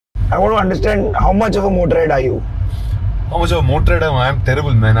I want to understand how much of a motorhead are you? How much of a motorhead am I? I'm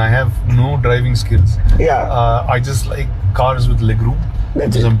terrible, man. I have no driving skills. Yeah. I just like cars with legroom.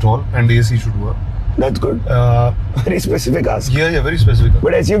 Because I'm tall and AC should work. That's good. Very specific ask. Yeah, very specific.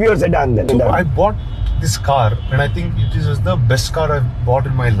 But SUV or sedan then? So I bought this car and I think it is the best car I've bought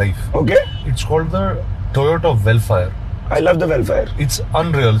in my life. Okay. It's called the Toyota Velfire. I love the Velfire. It's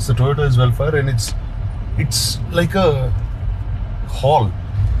unreal. It's the Toyota Velfire and it's like a haul.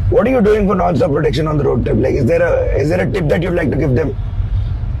 What are you doing for non-stop protection on the road trip? Like, is there a tip that you'd like to give them?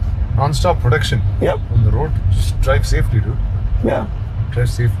 Non-stop protection? Yeah. On the road, just drive safely, dude. Yeah. Drive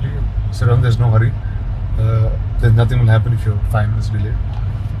safely. Sit down. There's no hurry. Then nothing will happen if you're 5 minutes delayed.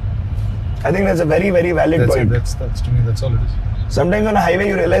 I think that's a very, very valid point. That's to me. That's all it is. Sometimes on a highway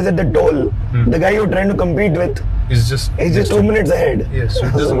you realize that the toll, the guy you're trying to compete with, is just 2 minutes ahead. Yes.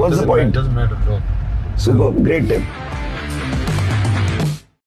 So what's the point? It doesn't matter at all. Super. Great tip.